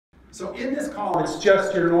So in this column, it's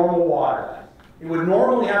just your normal water. It would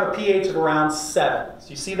normally have a pH of around 7. So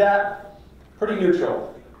you see that? Pretty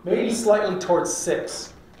neutral. Maybe slightly towards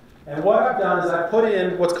 6. And what I've done is I've put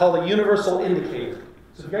in what's called a universal indicator.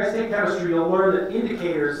 So if you guys take chemistry, you'll learn that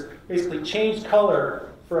indicators basically change color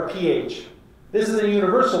for a pH. This is a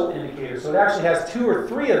universal indicator, so it actually has 2 or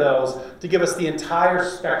 3 of those to give us the entire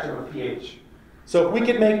spectrum of pH. So if we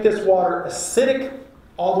could make this water acidic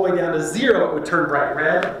all the way down to 0, it would turn bright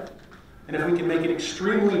red. And if we could make it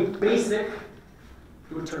extremely basic,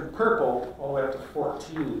 it would turn purple all the way up to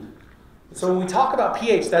 14. So when we talk about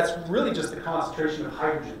pH, that's really just the concentration of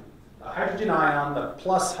hydrogen. The hydrogen ion, the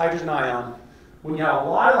plus hydrogen ion. When you have a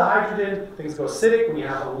lot of the hydrogen, things go acidic. When you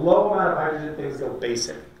have a low amount of hydrogen, things go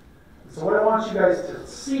basic. So what I want you guys to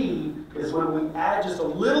see is when we add just a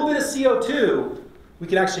little bit of CO2, we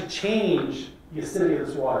can actually change the acidity of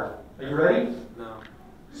this water. Are you ready? No.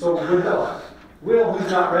 So Will,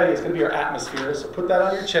 who's not ready, is going to be our atmosphere. So put that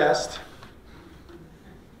on your chest.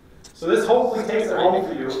 So this hopefully takes it home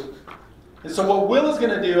for you. And so what Will is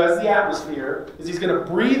going to do as the atmosphere is he's going to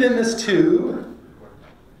breathe in this tube.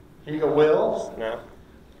 Here you go, Will. No.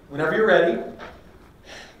 Whenever you're ready.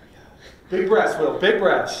 Big breaths, Will. Big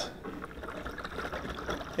breaths.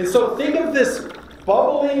 And so think of this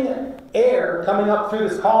bubbling air coming up through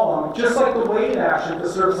this column, just like the wave action at the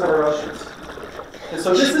surface of our oceans. And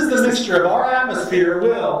so this is the mixture of our atmosphere,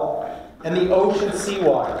 Will, and the ocean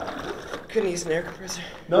seawater. Couldn't use an air compressor.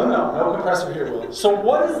 No compressor here, Will. So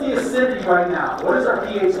what is the acidity right now? What is our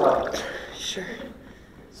pH level? Sure.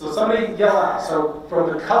 So somebody yell out. So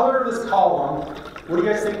from the color of this column, what do you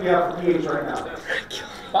guys think we have for pH right now?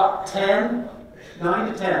 About 10,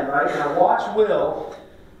 9 to 10, right? Now watch Will.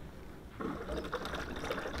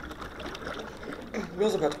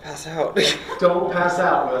 Will's about to pass out. Don't pass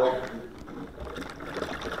out, Will.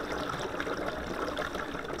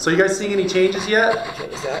 So you guys seeing any changes yet? Okay,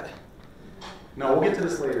 is that? No, we'll get to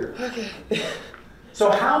this later. Okay. So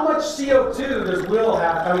how much CO2 does Will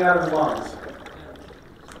have coming out of his lungs?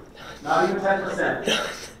 Not even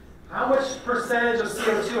 10%. How much percentage of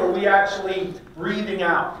CO2 are we actually breathing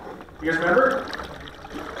out? You guys remember?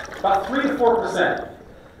 About 3 to 4%.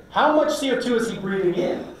 How much CO2 is he breathing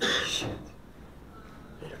in? Shit.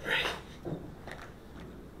 Need a break.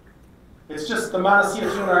 It's just the amount of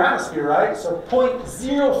CO2 in our atmosphere, right? So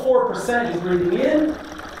 0.04% he's breathing in.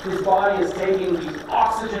 His body is taking the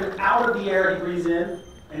oxygen out of the air he breathes in,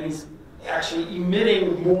 and he's actually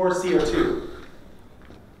emitting more CO2.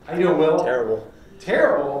 How you doing, Will? Terrible.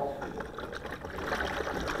 Terrible?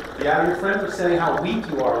 Yeah, your friends are saying how weak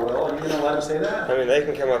you are, Will. Are you going to let them say that? I mean, they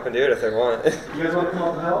can come up and do it if they want. You guys want to come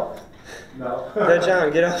up and help? No. Go,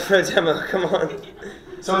 John, get out for a demo. Come on.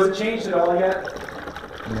 So has it changed at all yet?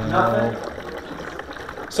 No. Nothing?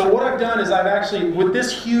 So what I've done is I've actually, with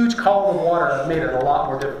this huge column of water, I've made it a lot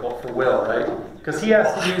more difficult for Will, right? Because he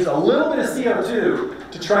has to use a little bit of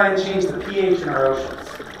CO2 to try and change the pH in our oceans.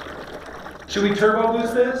 Should we turbo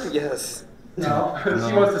boost this? Yes. No?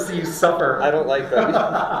 She wants to see you suffer. I don't like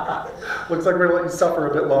that. Looks like we're going to let you suffer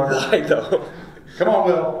a bit longer. Why, though? Come on,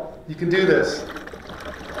 Will. You can do this.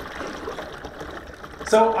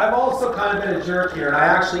 So I've also kind of been a jerk here, and I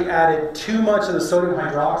actually added too much of the sodium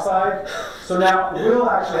hydroxide. So now Will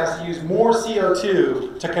actually has to use more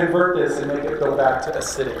CO2 to convert this and make it go back to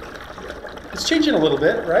acidic. It's changing a little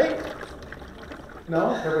bit, right?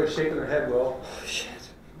 No? Everybody's shaking their head, Will. Oh, shit.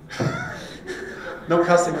 No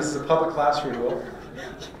cussing. This is a public classroom, Will.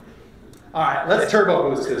 All right, let's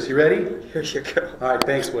turbo boost this. You ready? Here you go. All right,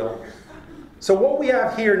 thanks, Will. So what we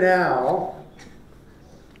have here now,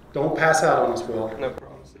 don't pass out on us, Will. No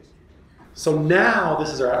promises. So now this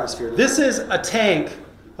is our atmosphere. This is a tank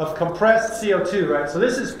of compressed CO2, right? So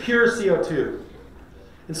this is pure CO2.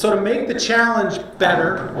 And so to make the challenge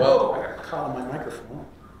better, whoa, I got caught on my microphone.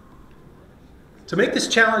 To make this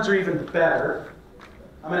challenge even better,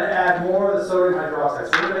 I'm going to add more of the sodium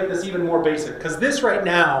hydroxide. So we're going to make this even more basic, because this right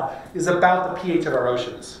now is about the pH of our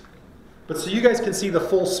oceans. But so you guys can see the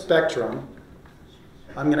full spectrum,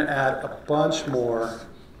 I'm going to add a bunch more.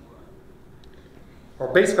 Or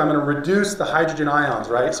basically, I'm going to reduce the hydrogen ions,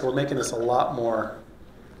 right? So we're making this a lot more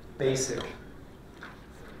basic.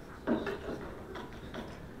 You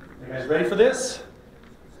guys ready for this?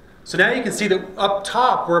 So now you can see that up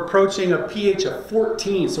top, we're approaching a pH of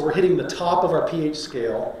 14. So we're hitting the top of our pH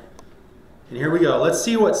scale. And here we go. Let's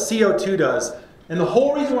see what CO2 does. And the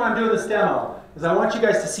whole reason why I'm doing this demo is I want you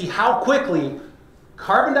guys to see how quickly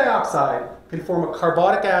carbon dioxide can form a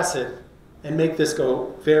carbonic acid and make this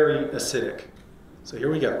go very acidic. So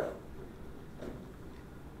here we go.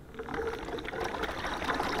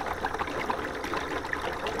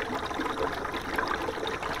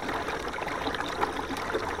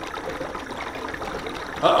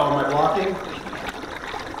 Uh-oh, am I blocking?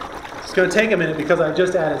 It's going to take a minute because I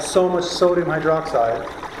just added so much sodium hydroxide.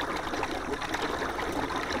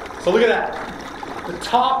 So look at that. The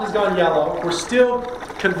top has gone yellow. We're still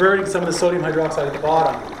converting some of the sodium hydroxide at the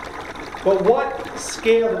bottom. But what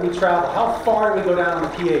scale did we travel? How far did we go down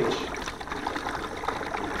on the pH?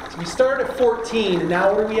 So we started at 14, and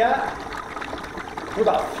now where are we at? We're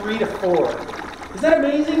about 3 to 4. Isn't that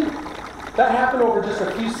amazing? That happened over just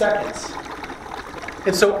a few seconds.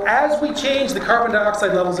 And so as we change the carbon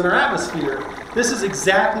dioxide levels in our atmosphere, this is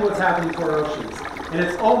exactly what's happening to our oceans. And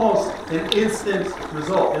it's almost an instant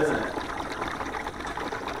result, isn't it?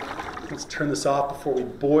 Let's turn this off before we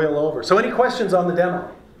boil over. So any questions on the demo?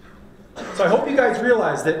 So I hope you guys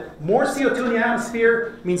realize that more CO2 in the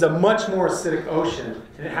atmosphere means a much more acidic ocean,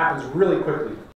 and it happens really quickly.